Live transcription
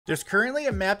There's currently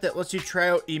a map that lets you try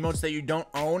out emotes that you don't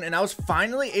own, and I was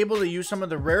finally able to use some of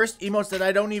the rarest emotes that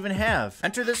I don't even have.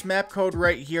 Enter this map code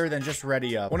right here, then just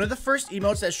ready up. One of the first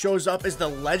emotes that shows up is the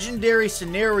legendary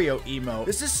scenario emote.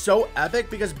 This is so epic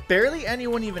because barely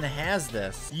anyone even has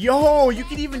this. Yo, you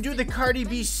can even do the Cardi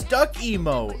B stuck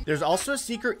emote. There's also a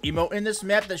secret emote in this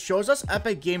map that shows us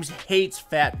Epic Games hates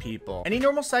fat people. Any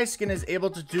normal size skin is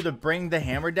able to do the bring the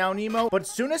hammer down emote, but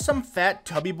as soon as some fat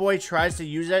tubby boy tries to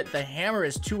use it, the hammer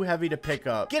is too heavy to pick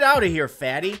up. Get out of here,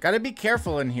 fatty. Gotta be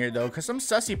careful in here though, because some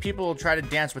sussy people will try to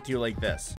dance with you like this.